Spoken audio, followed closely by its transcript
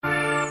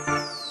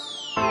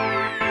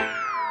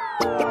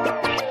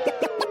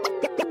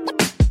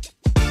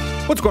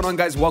What's going on,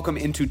 guys? Welcome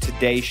into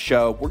today's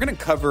show. We're going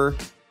to cover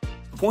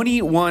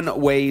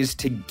 21 ways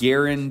to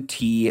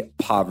guarantee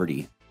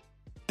poverty.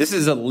 This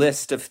is a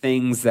list of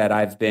things that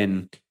I've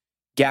been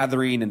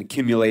gathering and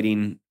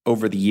accumulating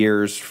over the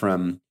years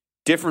from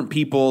different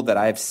people that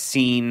I've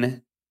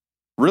seen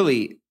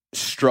really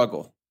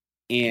struggle.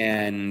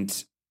 And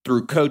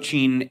through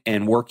coaching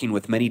and working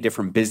with many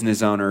different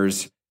business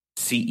owners,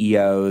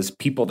 CEOs,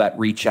 people that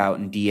reach out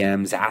in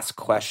DMs, ask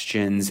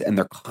questions, and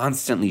they're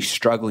constantly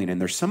struggling.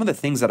 And there's some of the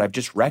things that I've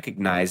just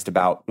recognized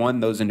about, one,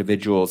 those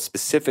individuals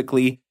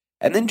specifically,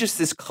 and then just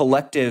this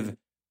collective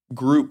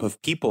group of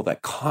people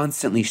that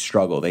constantly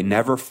struggle. They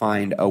never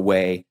find a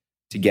way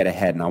to get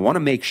ahead. And I want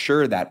to make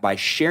sure that by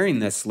sharing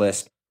this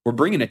list, we're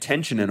bringing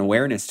attention and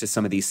awareness to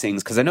some of these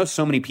things, because I know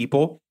so many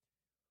people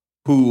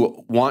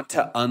who want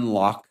to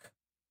unlock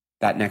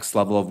that next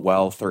level of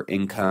wealth or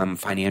income,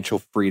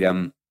 financial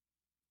freedom.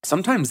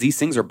 Sometimes these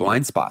things are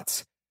blind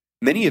spots.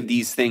 Many of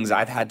these things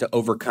I've had to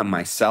overcome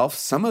myself.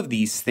 Some of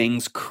these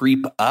things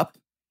creep up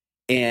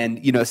and,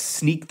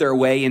 sneak their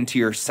way into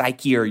your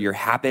psyche or your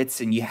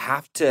habits. And you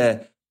have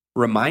to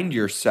remind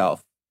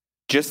yourself,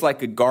 just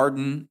like a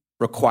garden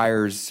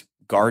requires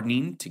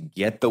gardening to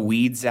get the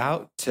weeds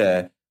out,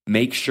 to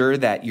make sure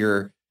that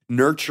you're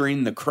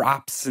nurturing the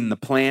crops and the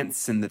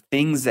plants and the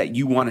things that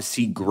you want to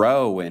see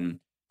grow and,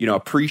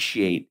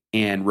 appreciate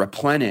and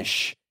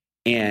replenish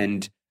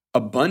and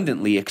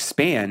abundantly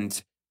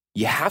expand,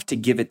 you have to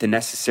give it the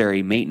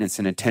necessary maintenance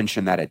and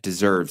attention that it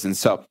deserves. And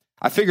so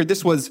I figured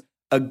this was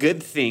a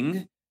good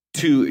thing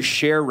to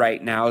share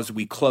right now as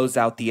we close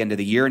out the end of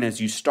the year and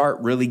as you start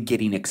really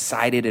getting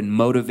excited and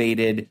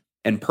motivated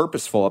and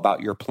purposeful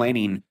about your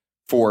planning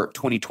for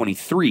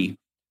 2023.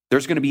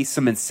 There's going to be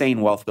some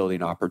insane wealth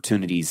building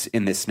opportunities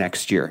in this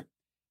next year.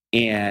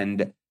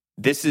 And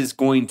this is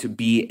going to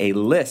be a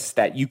list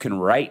that you can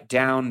write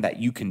down,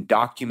 that you can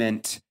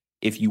document.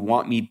 If you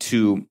want me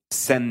to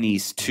send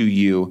these to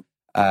you,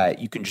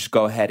 you can just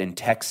go ahead and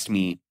text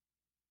me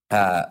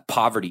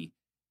poverty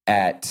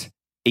at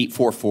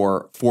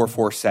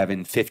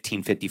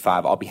 844-447-1555.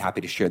 I'll be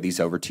happy to share these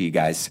over to you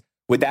guys.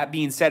 With that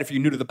being said, if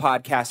you're new to the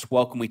podcast,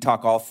 welcome. We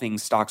talk all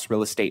things stocks,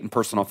 real estate, and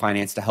personal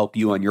finance to help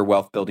you on your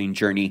wealth building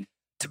journey,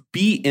 to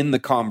be in the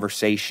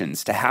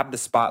conversations, to have the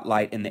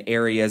spotlight in the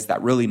areas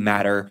that really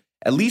matter,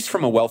 at least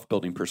from a wealth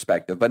building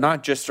perspective, but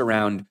not just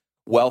around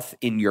wealth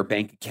in your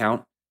bank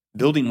account.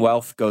 Building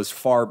wealth goes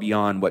far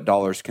beyond what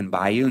dollars can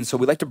buy you. And so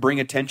we like to bring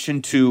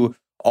attention to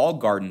all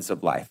gardens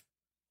of life.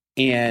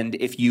 And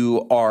if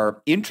you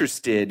are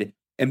interested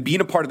in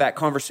being a part of that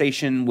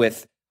conversation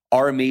with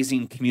our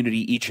amazing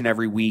community each and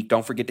every week,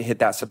 don't forget to hit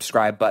that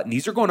subscribe button.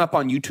 These are going up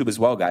on YouTube as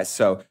well, guys.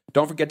 So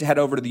don't forget to head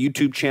over to the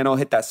YouTube channel,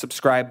 hit that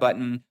subscribe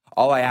button.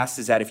 All I ask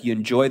is that if you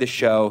enjoy the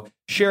show,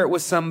 share it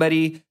with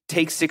somebody.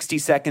 Take 60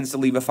 seconds to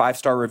leave a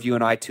 5-star review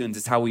on iTunes.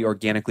 It's how we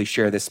organically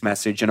share this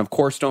message. And of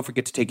course, don't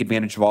forget to take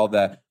advantage of all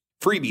the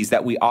freebies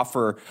that we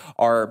offer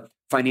our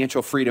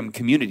financial freedom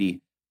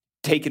community.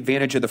 Take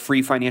advantage of the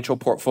free financial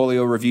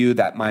portfolio review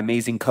that my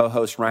amazing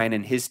co-host Ryan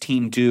and his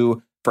team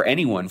do for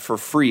anyone for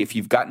free. If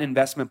you've got an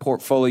investment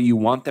portfolio, you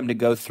want them to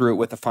go through it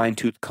with a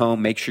fine-tooth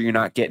comb, make sure you're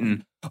not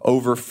getting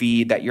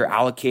overfeed, that you're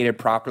allocated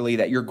properly,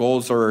 that your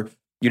goals are,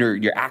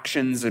 your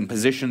actions and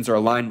positions are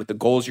aligned with the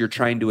goals you're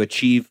trying to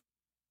achieve.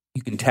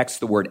 You can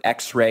text the word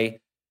X-ray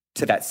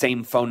to that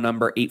same phone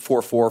number,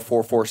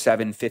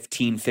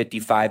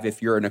 844-447-1555.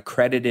 If you're an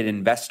accredited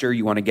investor,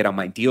 you want to get on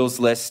my deals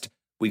list.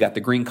 We got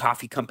the Green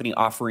Coffee Company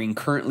offering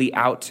currently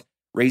out,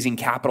 raising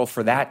capital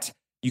for that.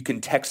 You can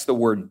text the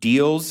word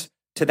deals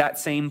to that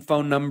same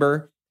phone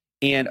number.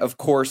 And of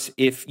course,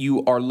 if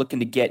you are looking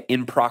to get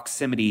in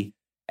proximity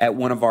at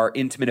one of our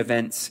intimate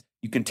events,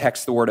 you can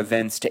text the word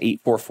events to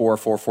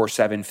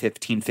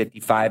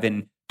 844-447-1555.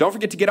 And don't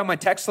forget to get on my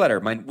text letter,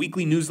 my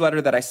weekly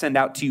newsletter that I send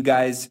out to you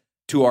guys,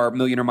 to our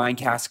Millionaire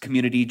Mindcast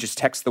community. Just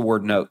text the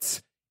word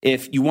notes.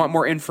 If you want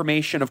more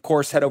information, of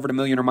course, head over to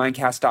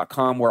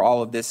millionairemindcast.com where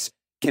all of this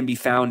can be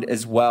found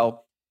as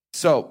well.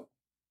 So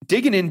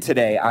digging in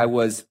today, I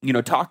was,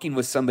 talking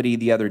with somebody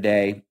the other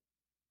day,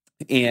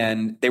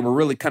 and they were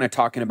really kind of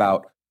talking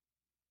about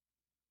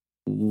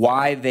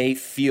why they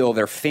feel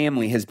their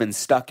family has been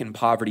stuck in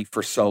poverty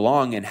for so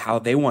long and how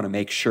they want to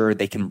make sure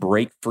they can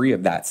break free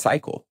of that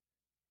cycle.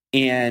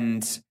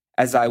 And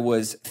as I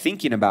was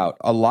thinking about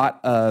a lot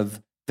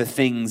of the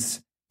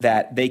things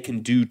that they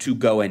can do to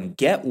go and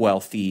get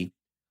wealthy,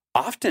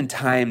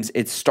 oftentimes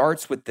it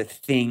starts with the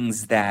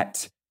things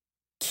that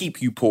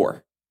keep you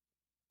poor.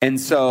 And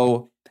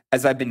so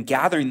as I've been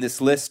gathering this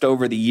list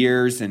over the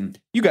years, and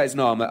you guys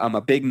know I'm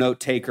a big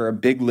note taker, a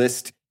big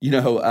list,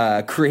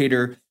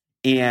 creator,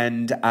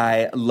 and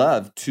I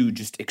love to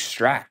just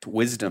extract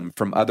wisdom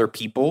from other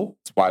people.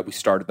 It's why we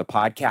started the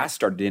podcast,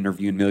 started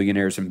interviewing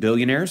millionaires and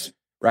billionaires,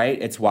 right?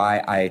 It's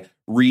why I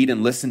read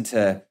and listen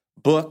to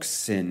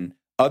books and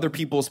other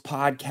people's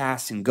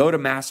podcasts and go to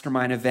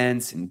mastermind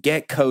events and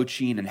get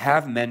coaching and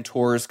have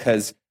mentors,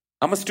 because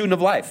I'm a student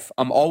of life.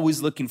 I'm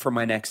always looking for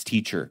my next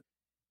teacher.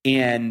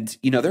 And,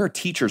 there are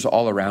teachers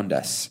all around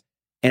us.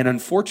 And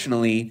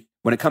unfortunately,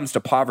 when it comes to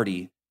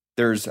poverty,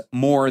 there's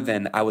more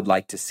than I would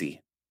like to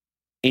see.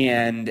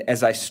 And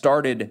as I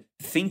started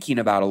thinking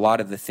about a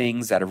lot of the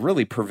things that have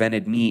really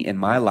prevented me in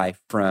my life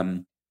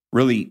from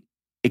really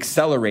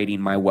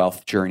accelerating my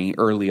wealth journey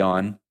early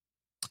on,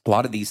 a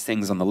lot of these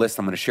things on the list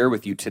I'm going to share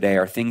with you today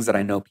are things that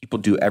I know people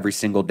do every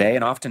single day.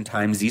 And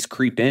oftentimes these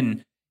creep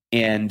in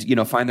and,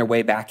 find their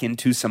way back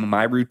into some of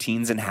my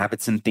routines and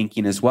habits and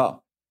thinking as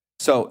well.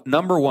 So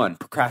number one,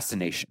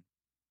 procrastination.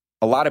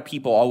 A lot of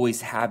people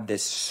always have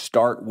this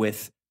start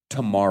with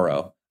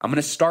tomorrow. I'm going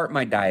to start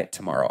my diet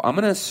tomorrow. I'm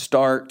going to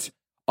start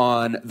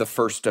on the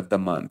first of the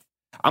month.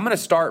 I'm going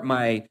to start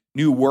my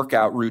new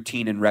workout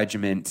routine and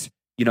regiment,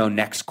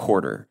 next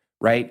quarter,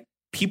 right?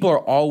 People are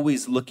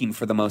always looking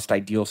for the most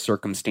ideal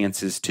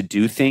circumstances to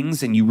do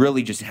things, and you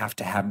really just have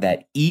to have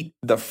that eat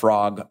the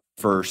frog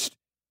first,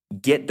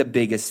 get the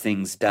biggest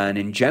things done,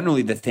 and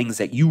generally the things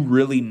that you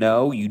really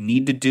know you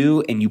need to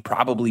do and you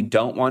probably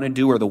don't want to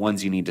do are the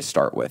ones you need to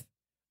start with.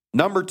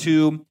 Number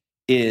two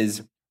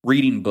is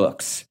reading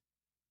books,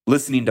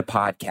 listening to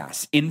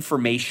podcasts,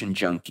 information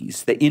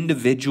junkies, the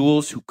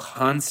individuals who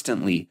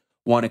constantly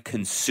want to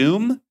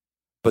consume,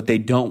 but they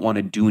don't want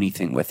to do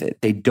anything with it.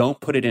 They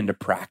don't put it into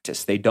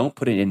practice. They don't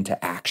put it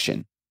into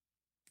action.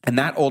 And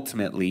that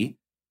ultimately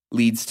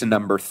leads to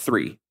number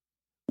three,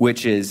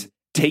 which is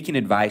taking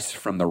advice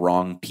from the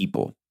wrong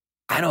people.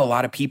 I know a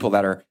lot of people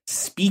that are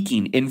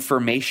speaking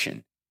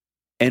information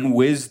and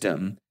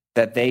wisdom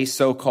that they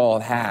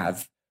so-called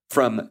have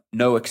from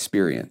no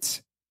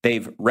experience.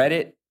 They've read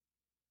it,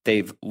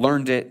 they've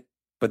learned it,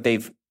 but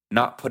they've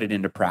not put it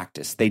into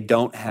practice. They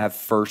don't have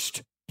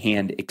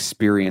first-hand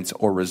experience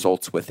or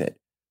results with it.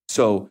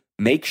 So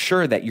make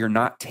sure that you're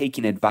not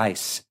taking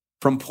advice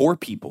from poor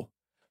people,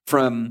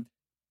 from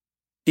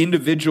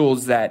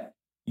individuals that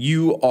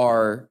you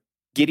are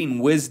getting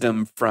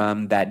wisdom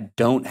from that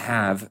don't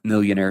have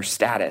millionaire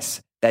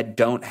status, that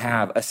don't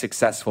have a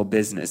successful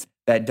business,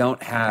 that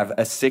don't have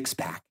a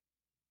six-pack.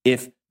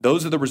 If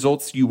those are the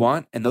results you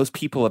want and those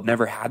people have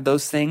never had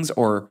those things,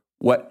 or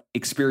what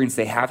experience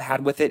they have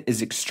had with it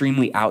is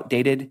extremely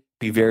outdated,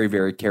 be very,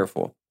 very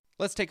careful.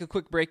 Let's take a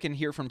quick break and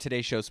hear from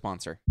today's show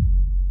sponsor.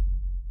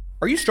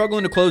 Are you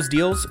struggling to close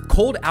deals?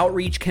 Cold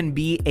outreach can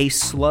be a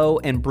slow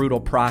and brutal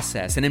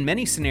process, and in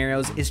many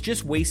scenarios, it's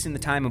just wasting the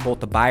time of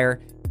both the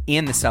buyer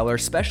and the seller,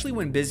 especially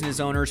when business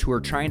owners who are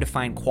trying to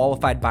find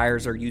qualified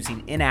buyers are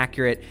using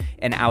inaccurate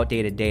and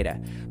outdated data.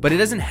 But it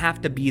doesn't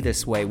have to be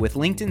this way. With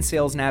LinkedIn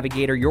Sales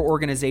Navigator, your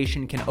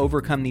organization can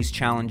overcome these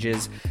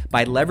challenges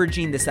by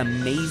leveraging this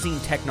amazing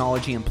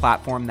technology and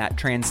platform that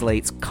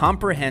translates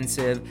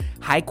comprehensive,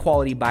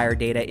 high-quality buyer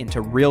data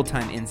into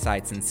real-time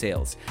insights in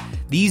sales.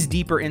 These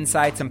deeper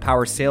insights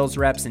empower sales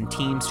reps and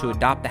teams to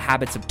adopt the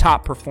habits of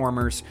top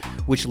performers,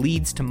 which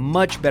leads to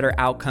much better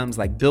outcomes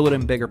like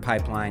building a bigger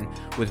pipeline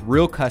with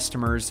real customers,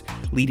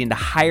 leading to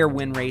higher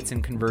win rates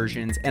and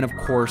conversions, and of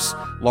course,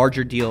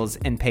 larger deals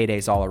and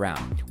paydays all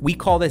around. We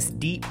call this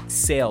deep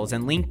sales,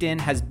 and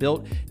LinkedIn has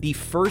built the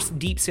first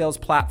deep sales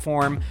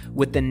platform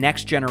with the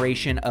next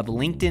generation of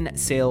LinkedIn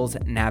Sales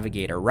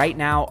Navigator. Right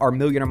now, our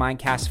Millionaire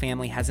Mindcast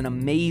family has an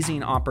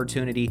amazing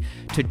opportunity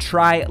to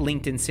try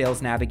LinkedIn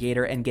Sales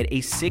Navigator and get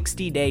a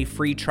 60-day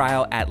free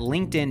trial at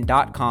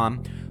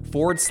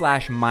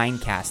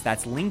linkedin.com/Mindcast.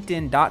 That's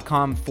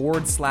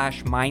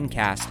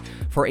linkedin.com/Mindcast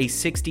for a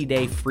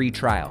 60-day free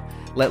trial.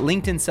 Let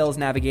LinkedIn Sales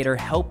Navigator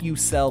help you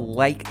sell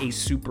like a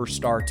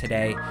superstar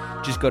today.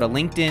 Just go to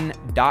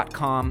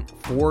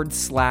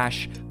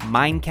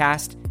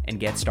linkedin.com/Mindcast and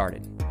get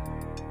started.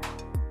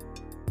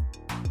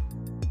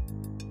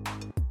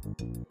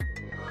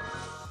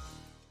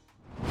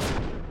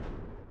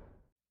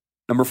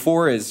 Number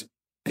four is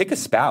pick a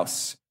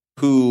spouse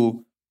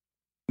who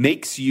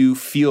makes you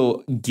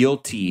feel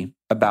guilty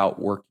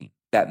about working,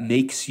 that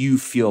makes you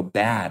feel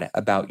bad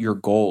about your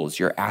goals,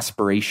 your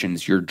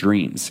aspirations, your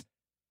dreams.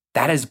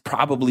 That is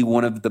probably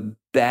one of the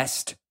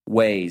best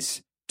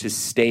ways to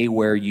stay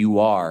where you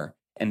are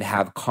and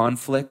have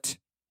conflict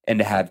and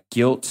to have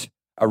guilt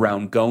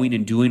around going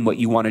and doing what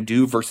you want to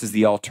do versus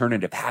the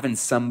alternative. Having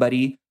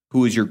somebody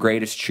who is your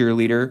greatest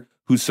cheerleader,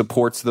 who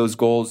supports those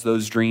goals,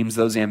 those dreams,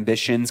 those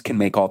ambitions can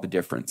make all the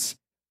difference.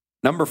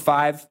 Number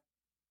five,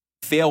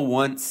 fail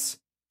once,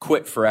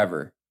 quit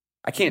forever.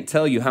 I can't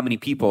tell you how many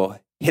people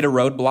hit a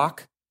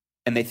roadblock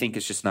and they think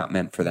it's just not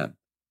meant for them.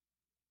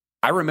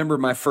 I remember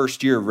my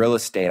first year of real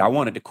estate, I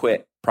wanted to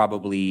quit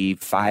probably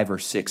 5 or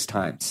 6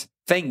 times.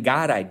 Thank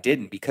God I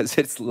didn't, because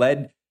it's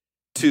led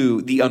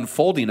to the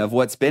unfolding of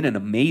what's been an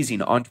amazing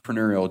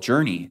entrepreneurial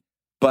journey.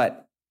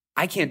 But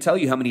I can't tell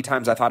you how many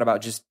times I thought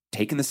about just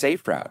taking the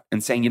safe route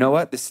and saying, you know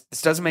what, this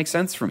doesn't make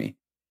sense for me.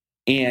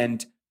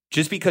 And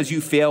just because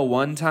you fail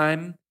one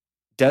time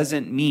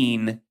doesn't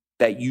mean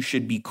that you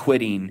should be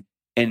quitting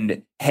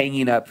and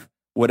hanging up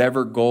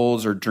whatever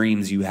goals or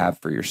dreams you have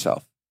for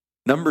yourself.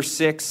 Number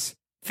 6,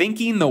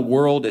 thinking the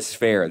world is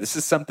fair. This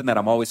is something that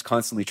I'm always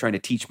constantly trying to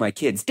teach my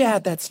kids.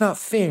 Dad, that's not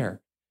fair.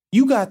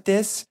 You got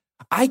this.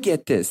 I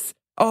get this.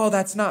 Oh,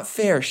 that's not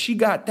fair. She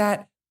got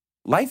that.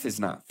 Life is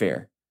not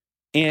fair.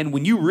 And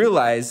when you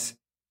realize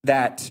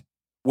that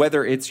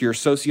whether it's your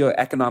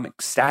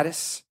socioeconomic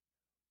status,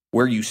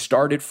 where you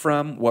started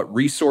from, what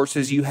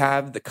resources you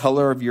have, the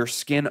color of your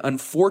skin.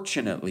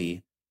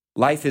 Unfortunately,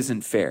 life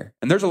isn't fair.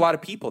 And there's a lot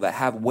of people that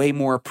have way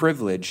more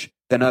privilege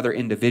than other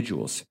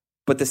individuals.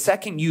 But the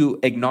second you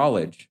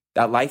acknowledge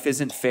that life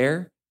isn't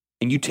fair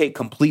and you take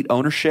complete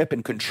ownership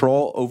and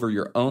control over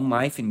your own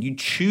life and you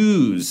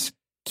choose,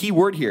 key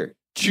word here,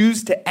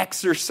 choose to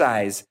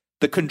exercise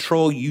the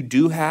control you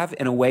do have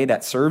in a way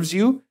that serves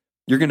you,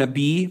 you're going to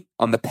be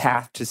on the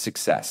path to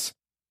success.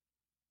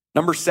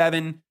 Number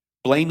 7,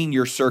 blaming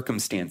your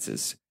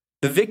circumstances.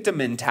 The victim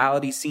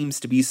mentality seems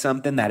to be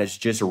something that is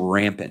just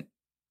rampant.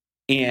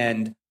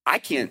 And I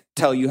can't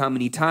tell you how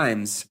many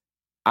times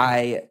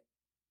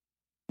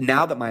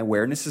now that my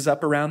awareness is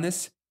up around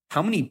this,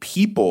 how many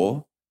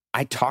people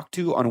I talk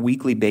to on a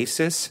weekly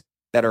basis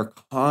that are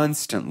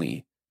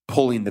constantly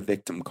pulling the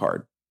victim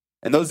card.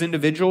 And those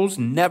individuals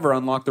never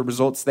unlock the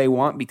results they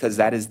want because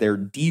that is their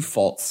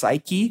default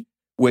psyche,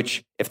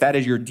 which if that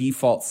is your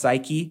default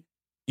psyche,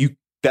 you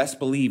best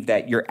believe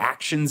that your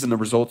actions and the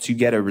results you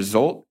get a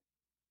result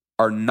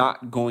are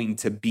not going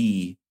to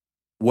be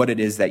what it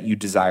is that you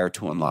desire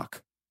to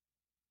unlock.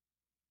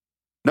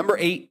 Number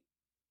 8,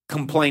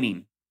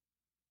 complaining.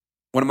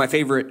 One of my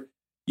favorite,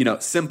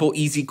 simple,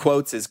 easy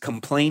quotes is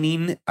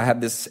complaining. I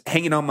have this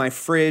hanging on my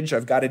fridge.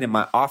 I've got it in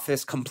my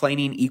office.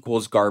 Complaining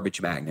equals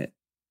garbage magnet.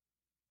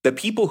 The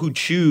people who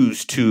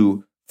choose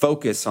to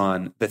focus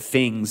on the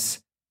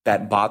things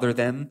that bother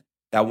them,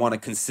 that want to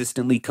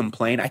consistently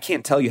complain. I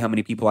can't tell you how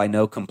many people I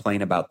know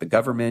complain about the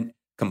government,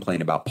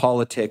 complain about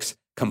politics,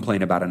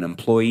 complain about an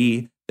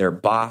employee, their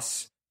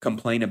boss,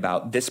 complain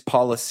about this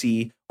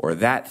policy or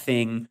that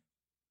thing.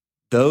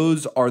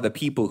 Those are the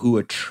people who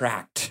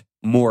attract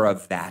more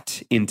of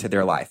that into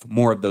their life,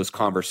 more of those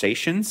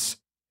conversations,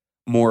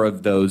 more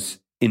of those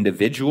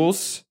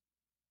individuals,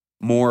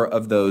 more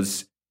of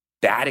those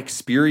bad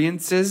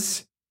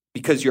experiences,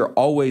 because you're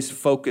always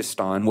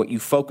focused on what you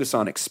focus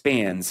on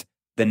expands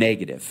the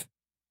negative.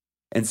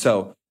 And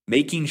so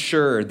making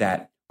sure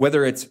that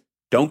whether it's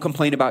don't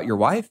complain about your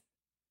wife,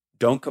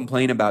 don't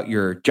complain about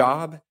your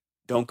job,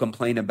 don't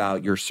complain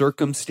about your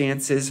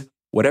circumstances,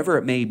 whatever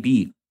it may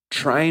be,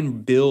 try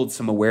and build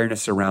some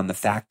awareness around the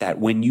fact that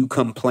when you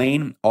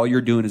complain, all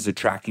you're doing is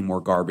attracting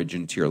more garbage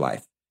into your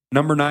life.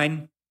 Number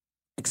 9,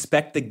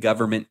 expect the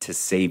government to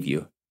save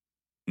you.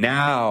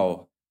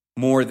 Now,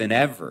 more than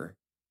ever,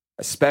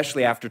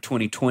 especially after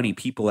 2020,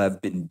 people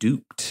have been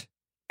duped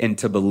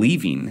into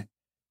believing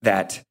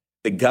that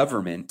the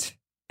government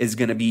is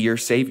going to be your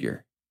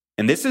savior.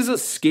 And this is a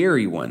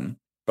scary one,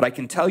 but I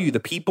can tell you the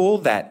people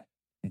that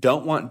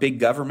don't want big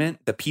government,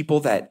 the people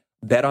that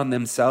bet on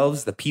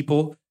themselves, the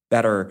people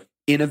that are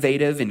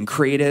innovative and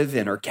creative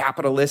and are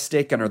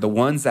capitalistic and are the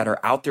ones that are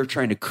out there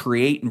trying to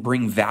create and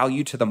bring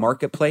value to the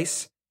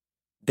marketplace,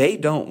 they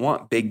don't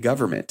want big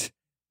government.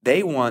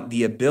 They want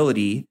the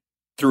ability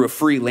through a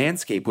free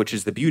landscape, which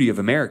is the beauty of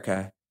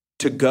America,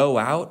 to go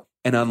out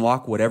and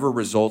unlock whatever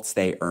results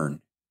they earn.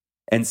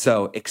 And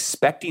so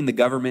expecting the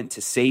government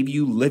to save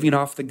you, living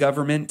off the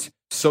government,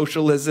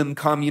 socialism,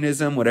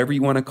 communism, whatever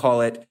you want to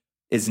call it,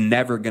 is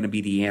never going to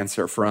be the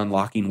answer for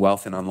unlocking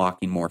wealth and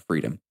unlocking more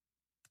freedom.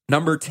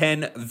 Number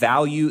 10,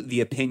 value the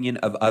opinion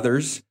of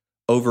others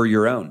over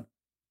your own.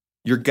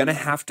 You're going to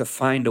have to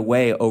find a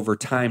way over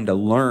time to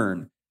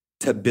learn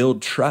to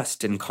build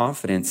trust and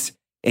confidence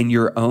in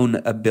your own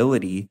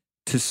ability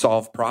to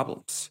solve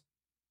problems,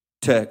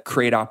 to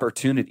create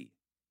opportunity,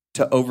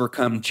 to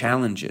overcome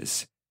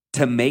challenges,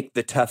 to make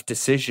the tough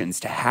decisions,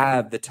 to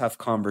have the tough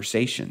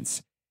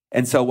conversations.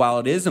 And so while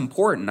it is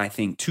important, I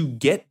think, to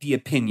get the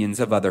opinions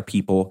of other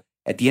people,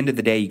 at the end of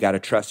the day, you got to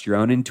trust your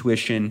own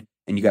intuition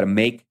and you got to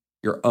make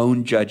your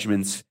own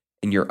judgments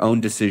and your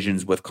own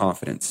decisions with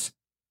confidence.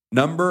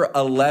 Number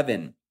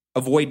 11,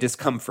 avoid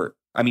discomfort.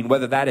 I mean,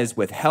 whether that is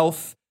with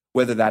health,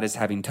 whether that is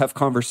having tough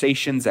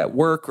conversations at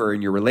work or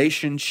in your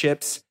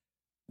relationships,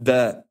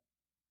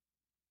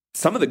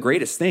 some of the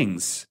greatest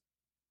things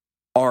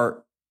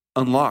are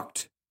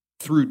unlocked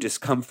through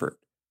discomfort.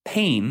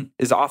 Pain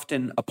is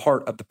often a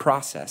part of the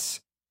process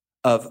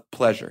of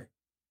pleasure.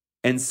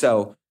 And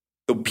so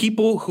the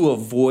people who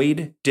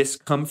avoid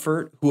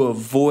discomfort, who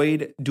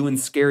avoid doing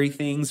scary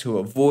things, who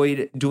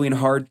avoid doing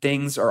hard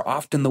things are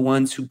often the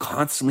ones who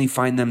constantly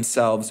find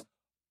themselves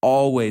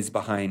always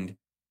behind,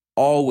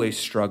 always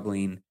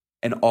struggling,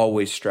 and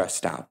always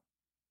stressed out.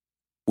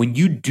 When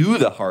you do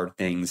the hard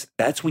things,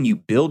 that's when you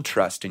build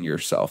trust in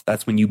yourself.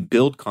 That's when you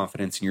build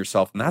confidence in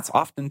yourself. And that's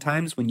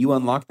oftentimes when you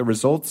unlock the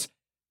results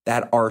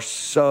that are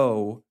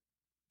so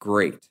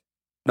great.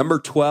 Number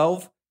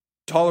 12,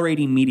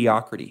 tolerating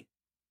mediocrity.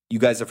 You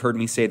guys have heard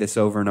me say this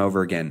over and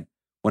over again.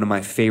 One of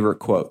my favorite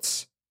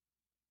quotes.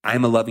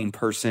 I'm a loving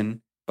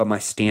person, but my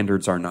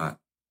standards are not.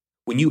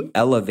 When you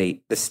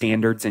elevate the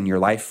standards in your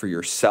life for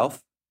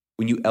yourself,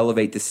 when you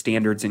elevate the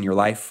standards in your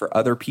life for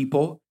other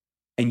people,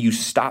 and you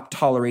stop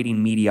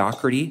tolerating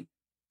mediocrity,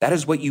 that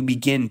is what you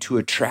begin to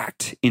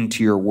attract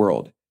into your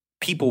world.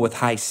 People with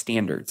high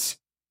standards,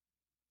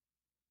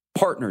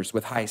 partners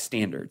with high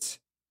standards,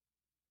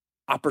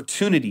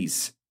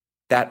 opportunities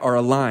that are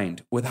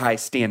aligned with high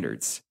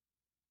standards.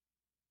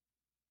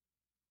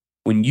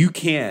 when you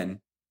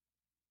can,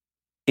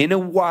 in a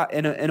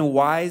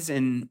wise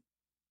and,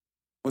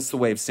 what's the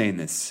way of saying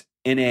this?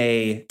 In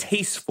a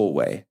tasteful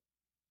way,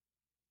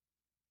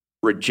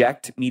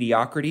 reject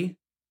mediocrity,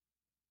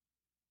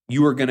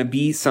 you are going to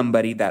be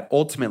somebody that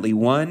ultimately,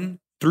 one,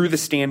 through the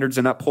standards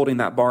and upholding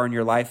that bar in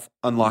your life,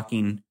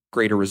 unlocking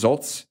greater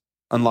results,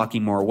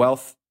 unlocking more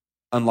wealth,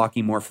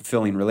 unlocking more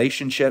fulfilling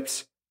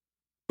relationships.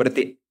 But at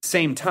the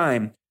same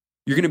time,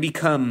 you're going to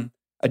become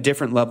a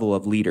different level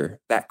of leader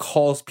that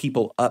calls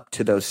people up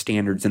to those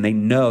standards, and they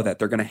know that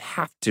they're going to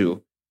have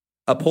to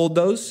uphold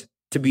those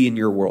to be in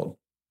your world.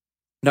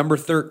 Number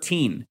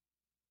 13,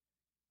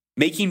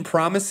 making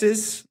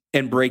promises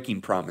and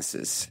breaking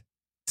promises,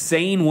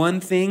 saying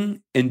one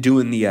thing and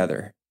doing the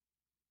other.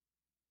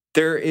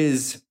 There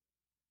is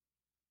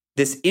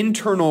this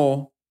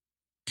internal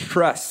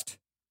trust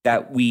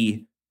that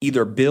we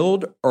either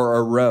build or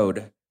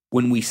erode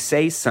when we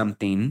say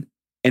something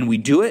and we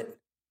do it,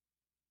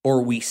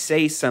 or we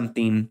say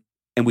something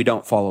and we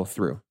don't follow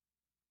through.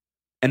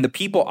 And the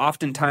people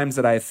oftentimes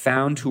that I've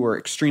found who are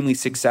extremely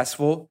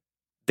successful,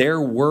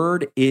 their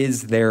word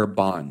is their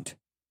bond.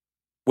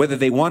 Whether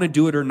they want to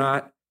do it or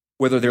not,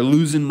 whether they're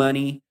losing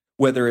money,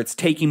 whether it's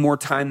taking more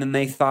time than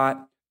they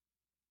thought,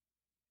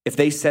 if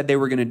they said they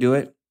were going to do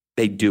it,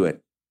 they do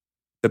it.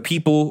 The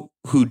people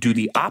who do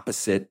the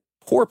opposite,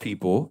 poor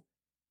people,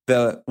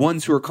 the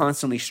ones who are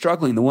constantly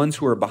struggling, the ones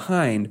who are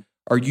behind,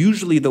 are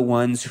usually the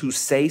ones who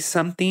say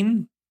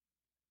something,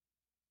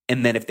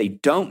 and then if they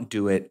don't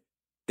do it,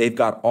 they've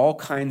got all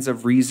kinds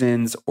of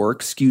reasons or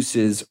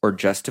excuses or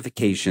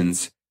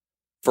justifications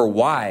for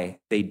why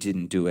they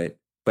didn't do it.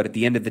 But at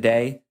the end of the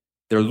day,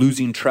 they're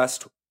losing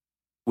trust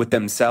with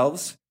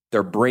themselves.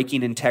 They're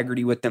breaking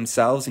integrity with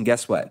themselves. And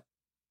guess what?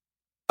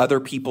 Other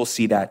people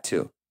see that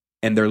too.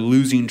 And they're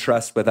losing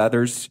trust with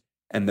others,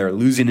 and they're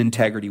losing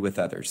integrity with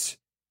others.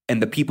 And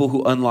the people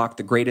who unlock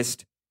the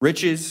greatest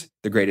riches,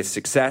 the greatest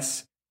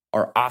success,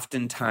 are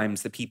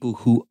oftentimes the people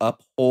who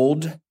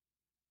uphold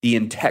the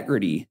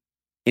integrity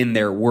in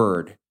their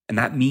word. And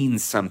that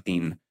means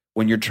something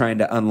when you're trying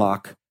to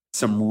unlock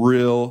some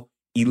real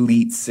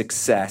elite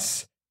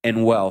success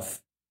and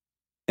wealth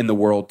in the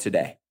world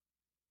today.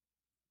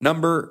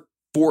 Number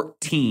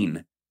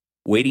 14,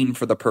 waiting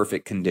for the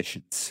perfect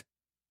conditions.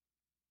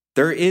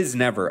 There is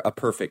never a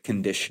perfect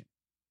condition.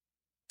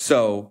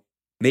 So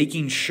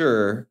making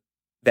sure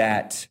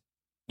that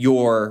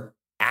your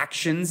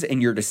actions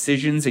and your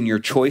decisions and your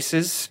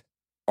choices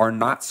are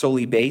not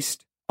solely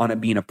based on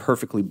it being a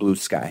perfectly blue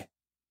sky.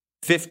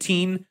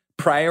 15,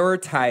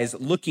 prioritize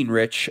looking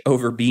rich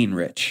over being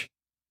rich.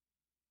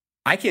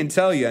 I can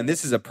tell you, and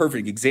this is a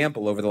perfect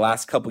example over the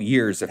last couple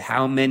years of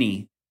how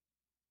many,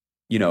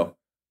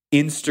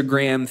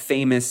 Instagram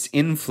famous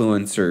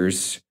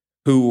influencers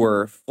who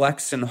were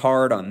flexing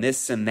hard on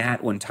this and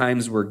that when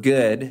times were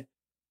good,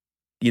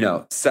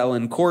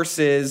 selling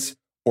courses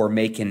or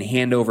making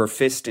hand over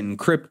fist in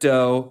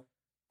crypto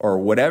or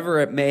whatever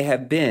it may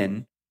have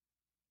been.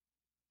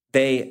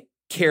 They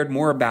cared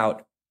more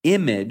about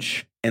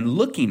image and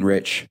looking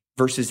rich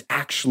versus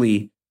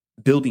actually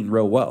building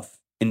real wealth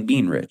and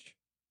being rich.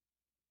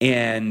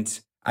 And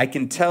I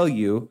can tell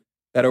you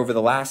that over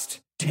the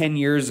last 10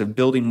 years of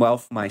building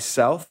wealth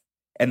myself,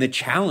 and the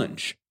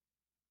challenge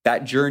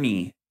that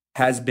journey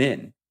has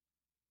been,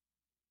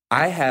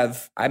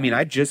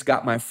 I just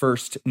got my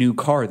first new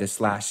car this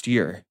last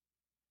year.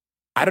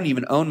 I don't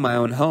even own my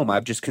own home.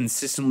 I've just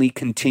consistently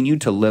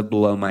continued to live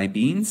below my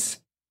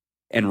means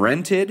and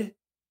rented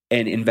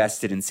and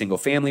invested in single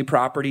family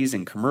properties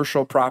and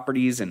commercial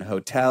properties and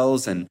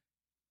hotels. And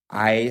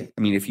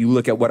if you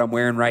look at what I'm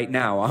wearing right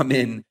now, I'm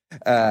in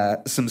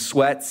some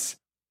sweats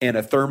and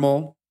a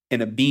thermal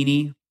and a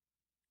beanie.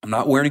 I'm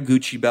not wearing a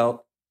Gucci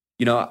belt.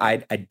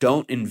 I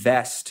don't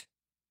invest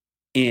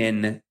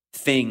in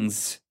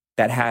things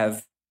that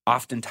have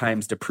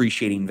oftentimes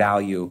depreciating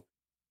value.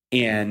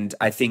 And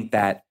I think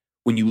that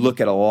when you look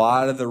at a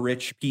lot of the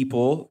rich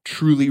people,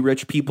 truly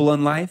rich people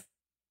in life,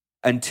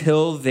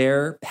 until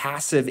their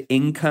passive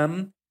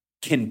income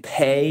can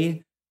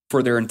pay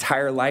for their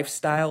entire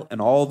lifestyle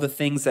and all the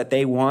things that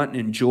they want and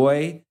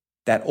enjoy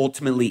that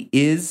ultimately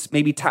is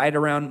maybe tied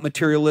around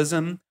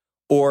materialism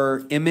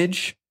or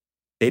image,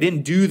 they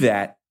didn't do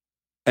that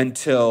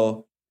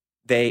until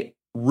they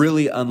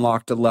really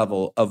unlocked a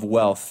level of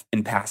wealth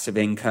and passive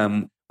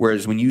income.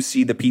 Whereas when you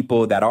see the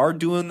people that are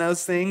doing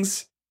those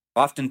things,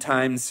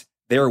 oftentimes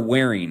they're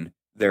wearing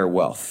their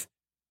wealth.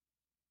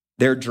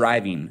 They're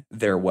driving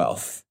their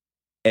wealth.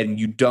 And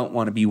you don't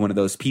want to be one of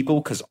those people,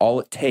 because all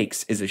it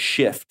takes is a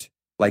shift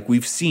like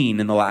we've seen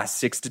in the last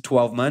 6 to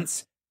 12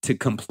 months to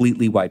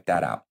completely wipe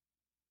that out.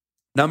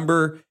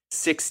 Number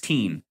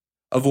 16,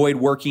 avoid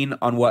working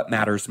on what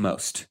matters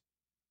most.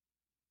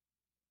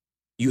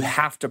 You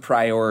have to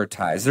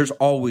prioritize. There's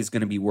always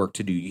going to be work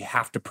to do. You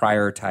have to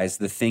prioritize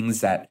the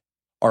things that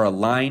are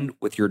aligned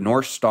with your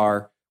North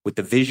Star, with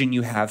the vision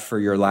you have for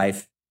your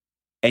life.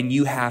 And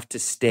you have to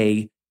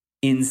stay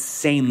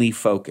insanely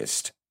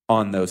focused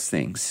on those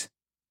things.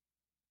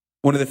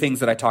 One of the things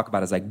that I talk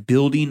about is like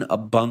building a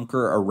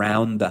bunker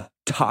around the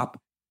top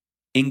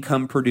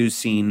income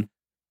producing,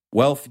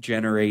 wealth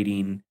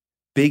generating,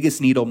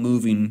 biggest needle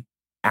moving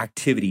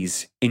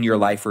activities in your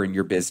life or in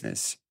your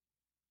business.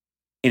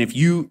 And if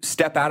you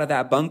step out of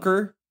that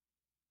bunker,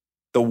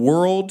 the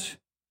world,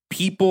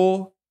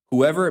 people,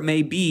 whoever it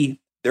may be,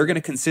 they're going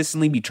to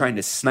consistently be trying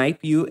to snipe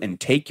you and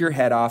take your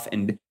head off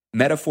and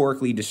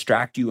metaphorically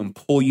distract you and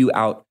pull you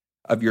out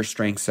of your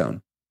strength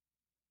zone.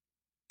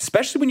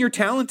 Especially when you're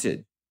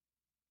talented.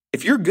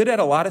 If you're good at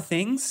a lot of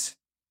things,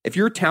 if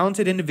you're a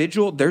talented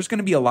individual, there's going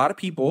to be a lot of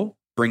people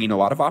bringing a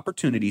lot of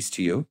opportunities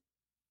to you.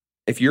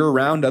 If you're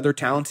around other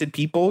talented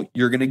people,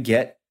 you're going to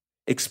get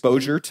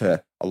exposure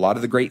to a lot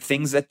of the great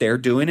things that they're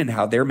doing and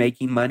how they're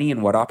making money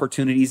and what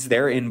opportunities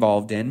they're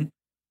involved in.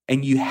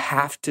 And you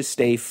have to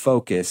stay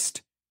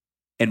focused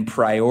and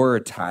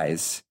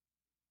prioritize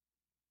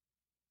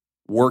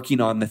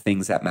working on the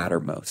things that matter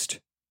most.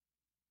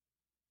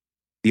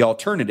 The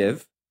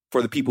alternative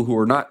for the people who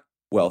are not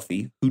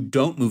wealthy, who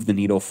don't move the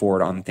needle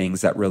forward on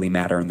things that really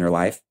matter in their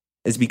life,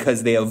 is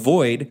because they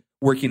avoid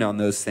working on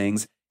those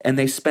things and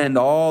they spend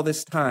all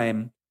this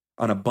time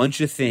on a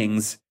bunch of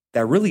things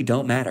that really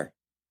don't matter.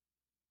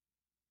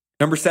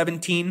 Number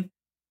 17,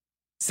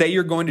 say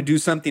you're going to do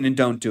something and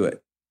don't do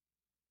it.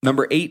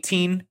 Number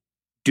 18,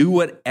 do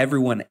what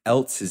everyone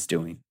else is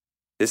doing.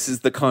 This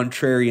is the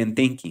contrarian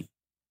thinking.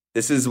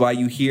 This is why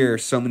you hear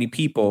so many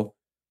people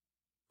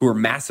who are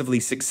massively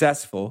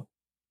successful.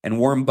 And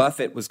Warren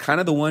Buffett was kind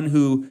of the one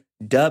who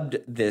dubbed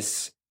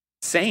this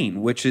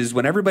saying, which is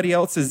when everybody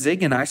else is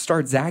zigging, I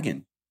start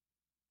zagging.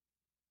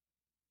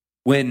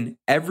 When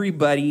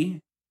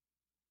everybody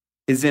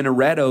is in a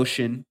red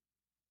ocean,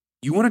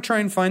 you want to try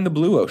and find the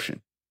blue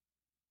ocean.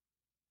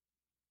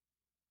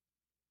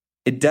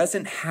 It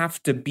doesn't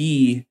have to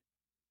be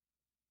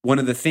one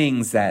of the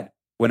things that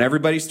when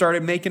everybody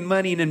started making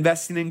money and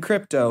investing in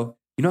crypto,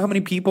 you know how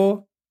many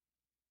people?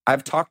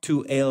 I've talked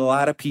to a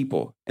lot of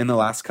people in the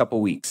last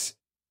couple weeks.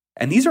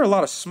 And these are a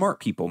lot of smart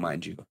people,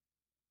 mind you,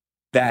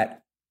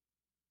 that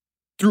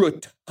threw a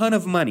ton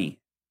of money,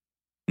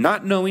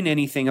 not knowing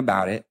anything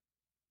about it,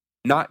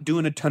 not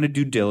doing a ton of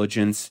due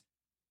diligence,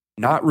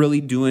 not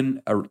really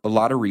doing a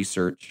lot of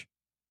research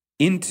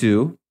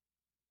into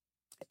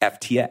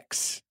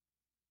FTX.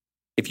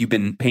 If you've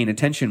been paying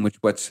attention with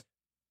what's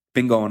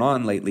been going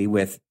on lately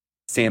with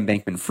Sam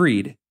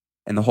Bankman-Fried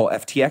and the whole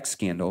FTX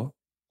scandal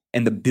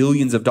and the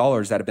billions of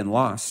dollars that have been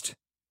lost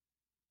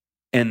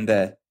and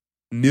the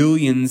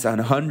millions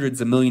and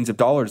hundreds of millions of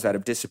dollars that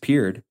have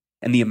disappeared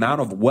and the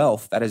amount of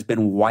wealth that has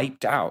been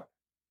wiped out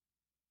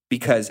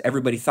because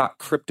everybody thought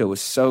crypto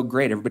was so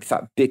great. Everybody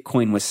thought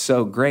Bitcoin was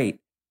so great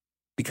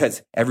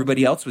because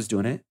everybody else was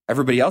doing it.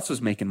 Everybody else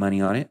was making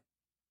money on it.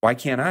 Why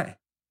can't I?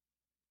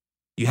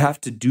 You have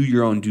to do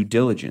your own due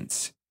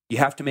diligence. You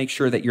have to make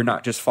sure that you're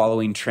not just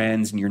following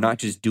trends and you're not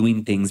just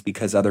doing things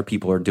because other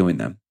people are doing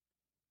them.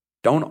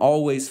 Don't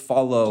always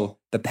follow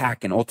the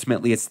pack, and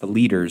ultimately it's the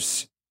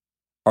leaders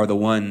are the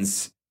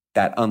ones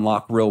that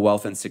unlock real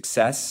wealth and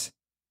success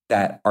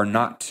that are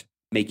not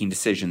making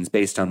decisions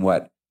based on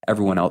what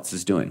everyone else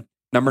is doing.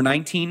 Number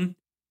 19,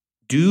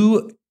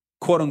 do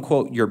quote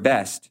unquote your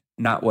best,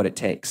 not what it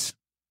takes.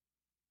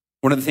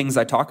 One of the things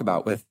I talk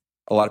about with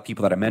a lot of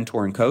people that I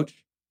mentor and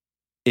coach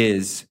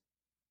is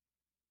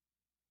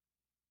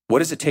what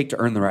does it take to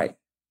earn the right?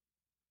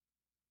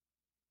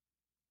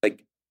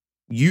 Like,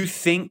 you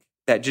think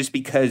that just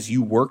because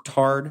you worked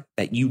hard,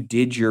 that you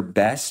did your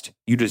best,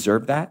 you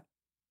deserve that?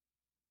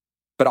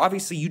 But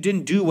obviously you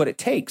didn't do what it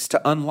takes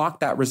to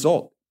unlock that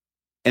result.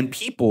 And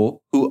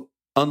people who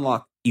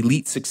unlock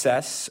elite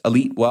success,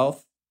 elite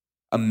wealth,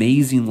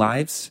 amazing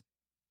lives,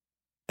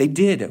 they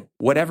did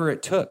whatever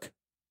it took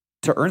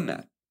to earn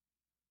that.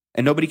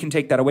 And nobody can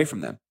take that away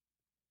from them.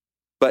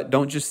 But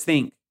don't just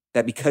think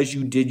that because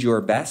you did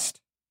your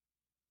best,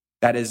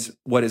 that is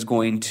what is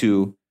going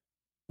to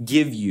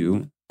give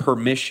you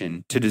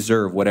permission to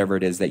deserve whatever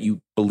it is that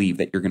you believe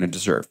that you're going to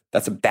deserve.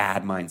 That's a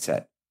bad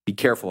mindset. Be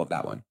careful of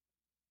that one.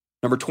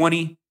 Number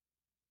 20,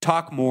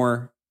 talk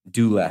more,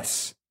 do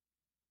less.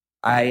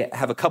 I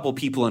have a couple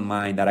people in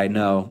mind that I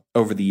know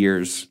over the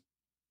years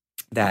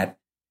that,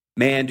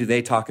 man, do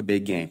they talk a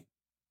big game.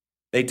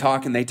 They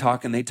talk and they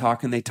talk and they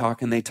talk and they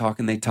talk and they talk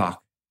and they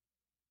talk.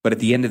 But at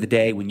the end of the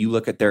day, when you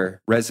look at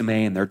their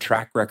resume and their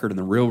track record and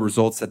the real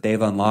results that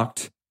they've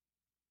unlocked,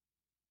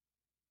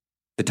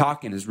 the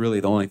talking is really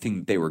the only thing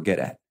that they were good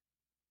at.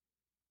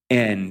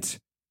 And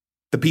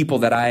the people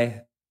that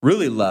I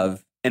really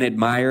love and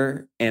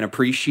admire and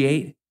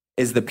appreciate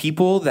is the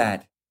people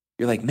that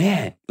you're like,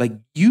 man, like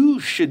you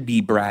should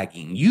be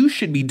bragging. You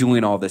should be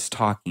doing all this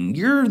talking.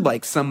 You're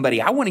like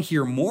somebody, I want to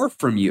hear more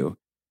from you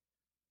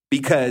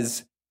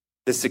because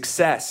the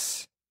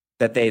success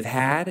that they've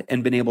had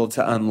and been able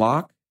to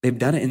unlock, they've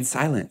done it in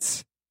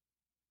silence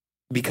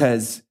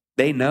because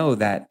they know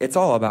that it's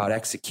all about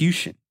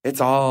execution. It's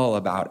all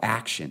about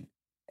action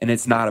and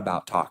it's not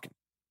about talking.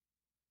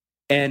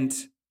 And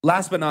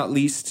last but not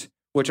least,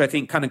 which I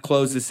think kind of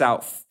closes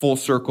out full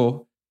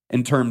circle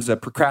in terms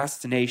of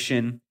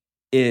procrastination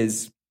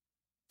is,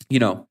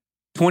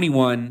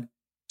 21,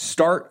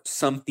 start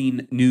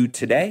something new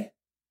today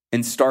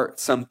and start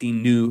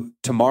something new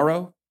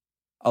tomorrow,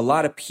 a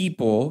lot of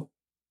people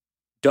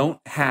don't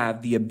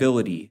have the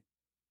ability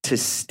to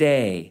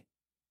stay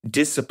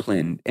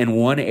disciplined in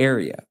one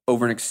area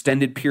over an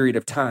extended period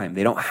of time.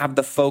 They don't have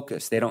the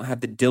focus. They don't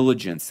have the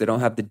diligence. They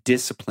don't have the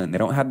discipline. They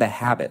don't have the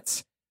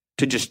habits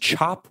to just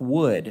chop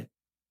wood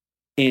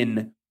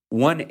in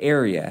one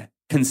area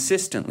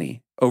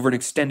consistently over an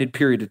extended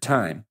period of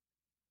time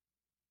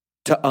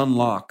to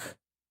unlock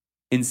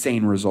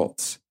insane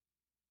results.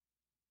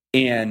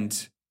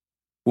 And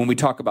when we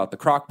talk about the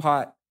crock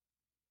pot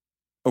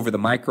over the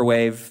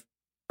microwave,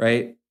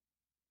 right?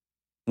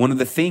 One of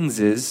the things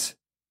is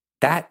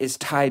that is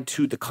tied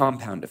to the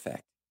compound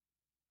effect.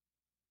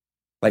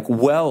 Like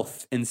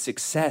wealth and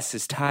success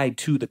is tied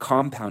to the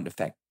compound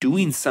effect.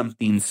 Doing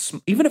something,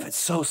 even if it's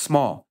so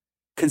small,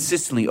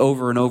 consistently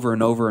over and over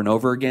and over and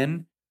over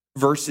again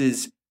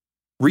versus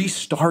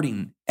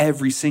restarting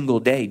every single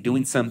day,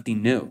 doing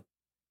something new.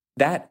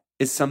 That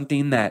is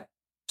something that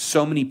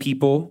so many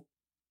people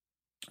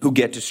who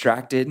get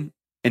distracted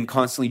and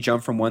constantly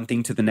jump from one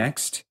thing to the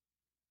next,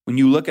 when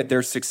you look at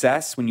their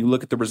success, when you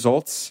look at the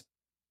results,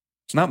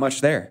 there's not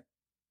much there.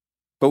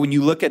 But when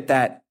you look at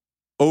that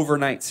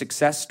overnight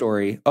success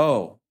story,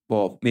 oh,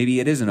 well, maybe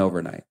it isn't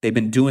overnight. They've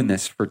been doing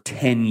this for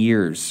 10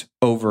 years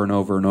over and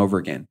over and over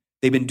again.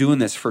 They've been doing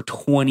this for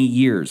 20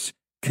 years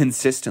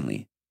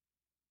consistently.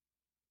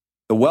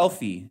 The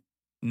wealthy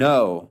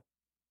know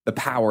the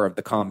power of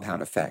the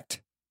compound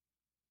effect.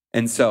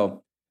 And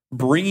so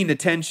bringing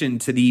attention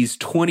to these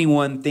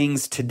 21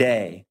 things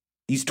today,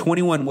 these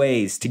 21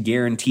 ways to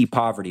guarantee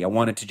poverty, I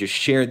wanted to just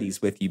share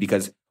these with you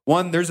because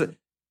one,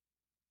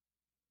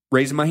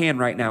 raising my hand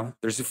right now,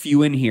 there's a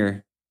few in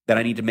here that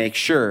I need to make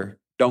sure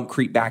don't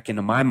creep back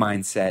into my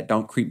mindset,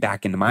 don't creep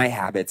back into my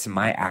habits and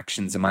my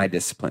actions and my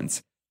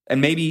disciplines. And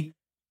maybe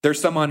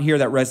there's some on here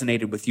that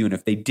resonated with you. And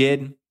if they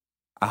did,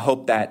 I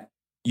hope that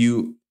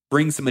you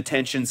bring some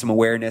attention, some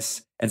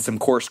awareness, and some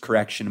course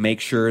correction to make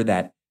sure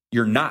that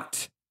you're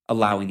not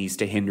allowing these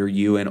to hinder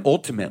you. And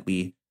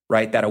ultimately,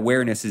 right, that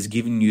awareness is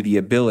giving you the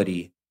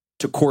ability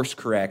to course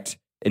correct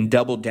and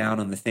double down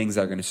on the things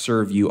that are going to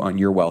serve you on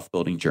your wealth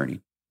building journey.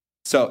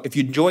 So if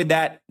you enjoyed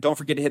that, don't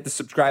forget to hit the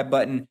subscribe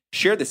button.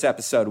 Share this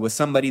episode with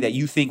somebody that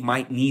you think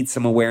might need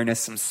some awareness,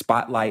 some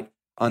spotlight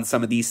on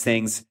some of these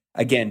things.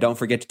 Again, don't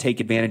forget to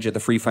take advantage of the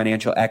free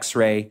financial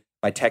X-ray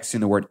by texting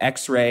the word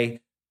X-ray.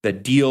 The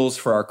deals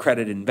for our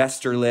credit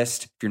investor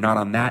list. If you're not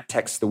on that,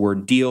 text the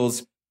word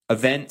deals.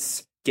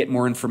 Events, get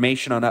more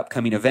information on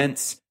upcoming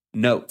events.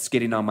 Notes,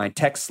 getting on my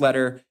text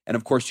letter. And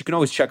of course, you can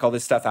always check all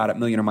this stuff out at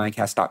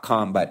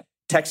millionairemindcast.com. But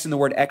texting the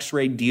word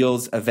X-ray,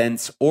 deals,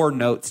 events, or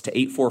notes to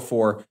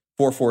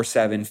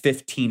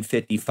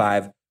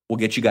 844-447-1555 will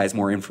get you guys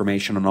more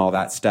information on all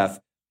that stuff.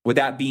 With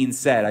that being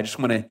said, I just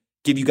want to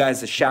give you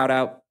guys a shout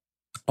out.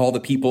 All the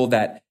people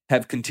that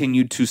have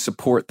continued to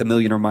support the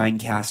Millionaire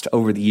Mindcast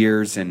over the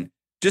years and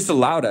just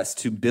allowed us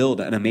to build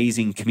an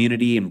amazing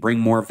community and bring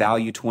more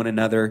value to one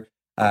another.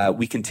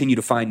 We continue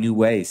to find new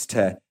ways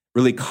to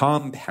really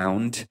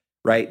compound,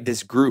 right,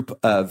 this group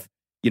of,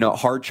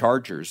 hard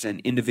chargers and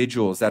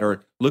individuals that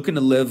are looking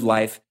to live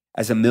life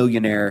as a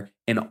millionaire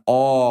in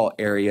all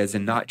areas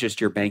and not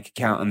just your bank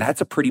account. And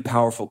that's a pretty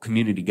powerful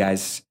community,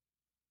 guys.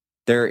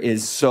 There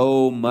is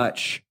so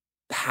much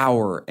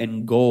power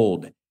and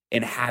gold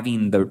in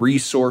having the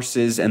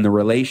resources and the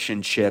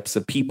relationships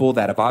of people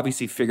that have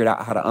obviously figured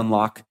out how to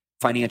unlock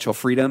financial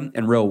freedom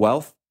and real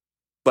wealth,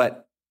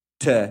 but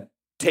to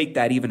take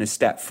that even a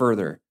step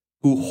further,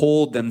 who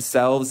hold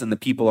themselves and the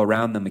people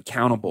around them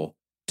accountable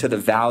to the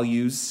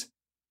values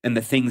and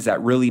the things that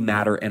really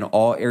matter in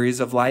all areas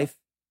of life,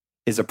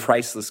 is a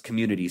priceless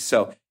community.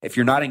 So if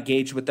you're not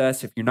engaged with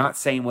us, if you're not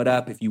saying what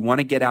up, if you want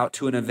to get out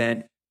to an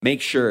event,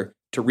 make sure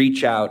to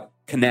reach out,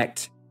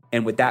 connect.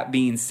 And with that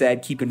being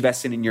said, keep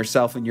investing in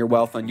yourself and your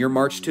wealth on your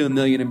march to $1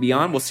 million and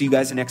beyond. We'll see you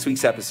guys in next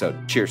week's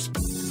episode. Cheers.